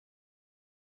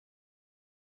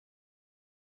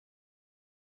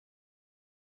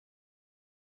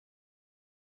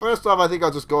First off, I think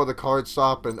I'll just go to the card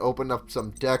shop and open up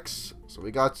some decks. So we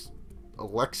got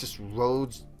Alexis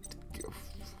Rhodes.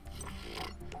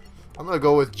 I'm gonna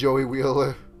go with Joey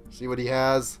Wheeler. See what he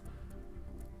has.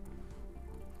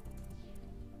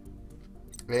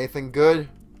 Anything good?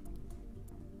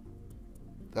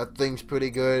 That thing's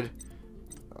pretty good.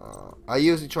 I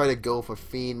usually try to go for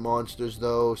fiend monsters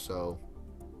though, so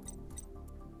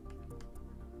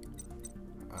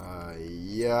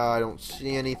yeah, I don't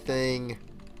see anything.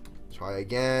 Try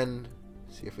again.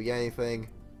 See if we get anything.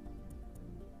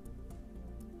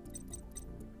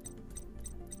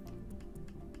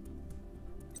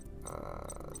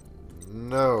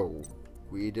 No,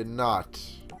 we did not.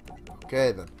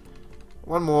 Okay then.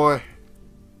 One more.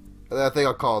 I think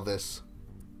I'll call this.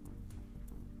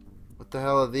 What the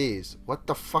hell are these? What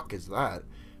the fuck is that?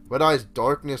 Red Eyes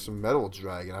Darkness Metal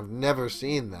Dragon. I've never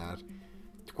seen that.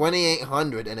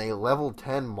 2800 and a level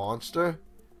 10 monster?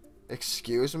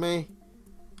 Excuse me?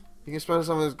 You can special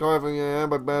summon this card from your hand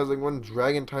by battling one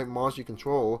dragon type monster you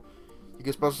control. You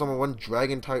can special summon one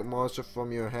dragon type monster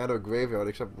from your hand or graveyard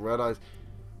except Red Eyes.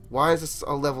 Why is this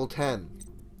a level 10?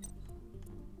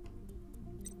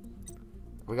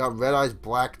 We got Red Eyes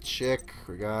Black Chick.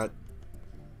 We got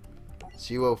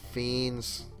Zero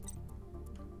Fiends.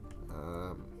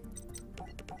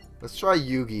 Let's try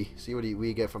Yugi. See what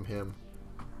we get from him.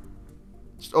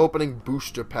 Just opening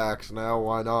booster packs now.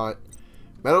 Why not?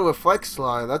 Metal Reflect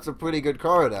Slime. That's a pretty good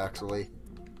card, actually.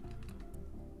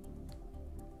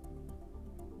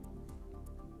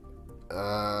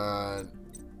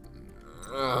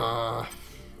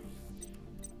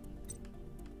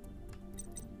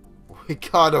 We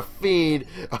got a fiend,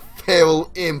 a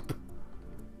feral imp.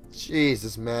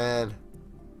 Jesus, man.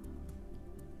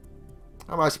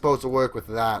 How am I supposed to work with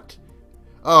that?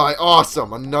 Oh,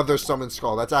 awesome! Another summon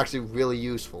skull. That's actually really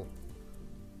useful.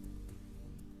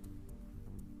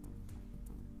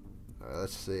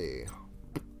 Let's see.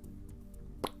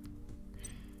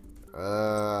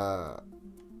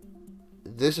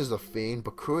 This is a fiend.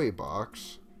 Bakuri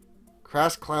box.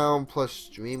 Crash Clown plus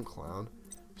Dream Clown.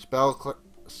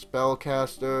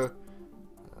 Spellcaster.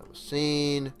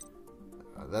 Scene.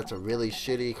 That's a really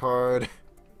shitty card.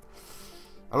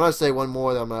 I'm gonna say one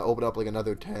more, then I'm gonna open up like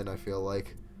another 10, I feel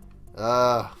like.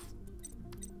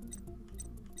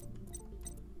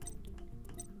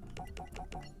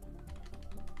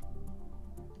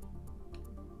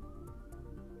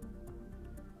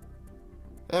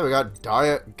 Hey, we got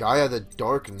Gaia the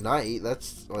Dark Knight.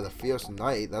 That's, or the Fierce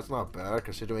Knight. That's not bad,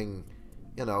 considering,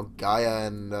 you know, Gaia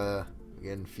and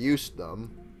infused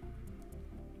them.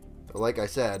 But like I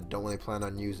said, don't really plan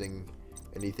on using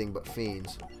anything but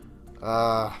fiends.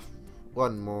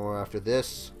 One more after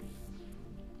this.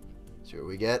 See what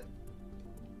we get.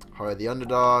 Heart of the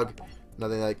Underdog.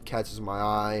 Nothing that catches my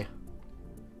eye.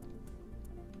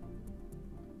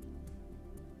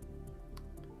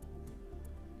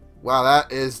 Wow,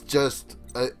 that is just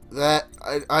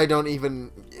I don't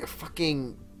even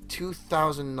fucking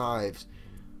 2,000 knives.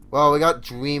 Well, we got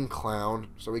Dream Clown,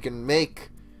 so we can make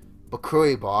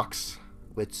Bakuri box,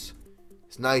 which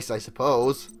is nice, I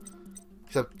suppose.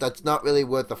 Except that's not really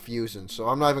worth the fusion, so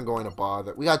I'm not even going to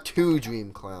bother. We got 2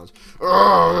 Dream Clowns.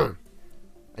 Urgh!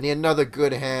 I need another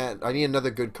good hand. I need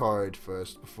another good card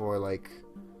first before, like.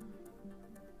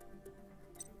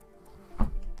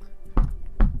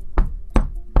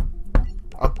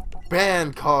 A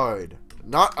banned card.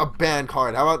 Not a banned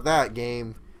card. How about that,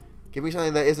 game? Give me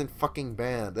something that isn't fucking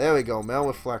banned. There we go. Metal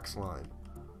Reflect Slime.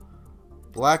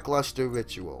 Blackluster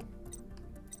Ritual.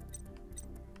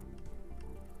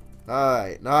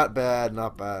 Alright, not bad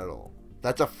at all.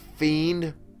 That's a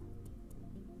fiend?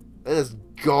 That is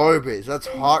garbage. That's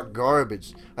hot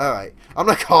garbage. Alright, I'm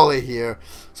gonna call it here.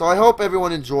 So I hope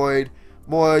everyone enjoyed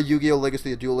more Yu-Gi-Oh!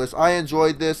 Legacy of Duelist. I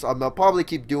enjoyed this. I'm gonna probably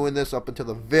keep doing this up until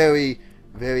the very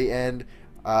end.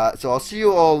 So I'll see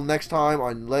you all next time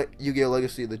on Yu-Gi-Oh!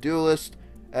 Legacy of the Duelist.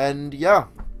 And yeah,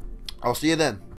 I'll see you then.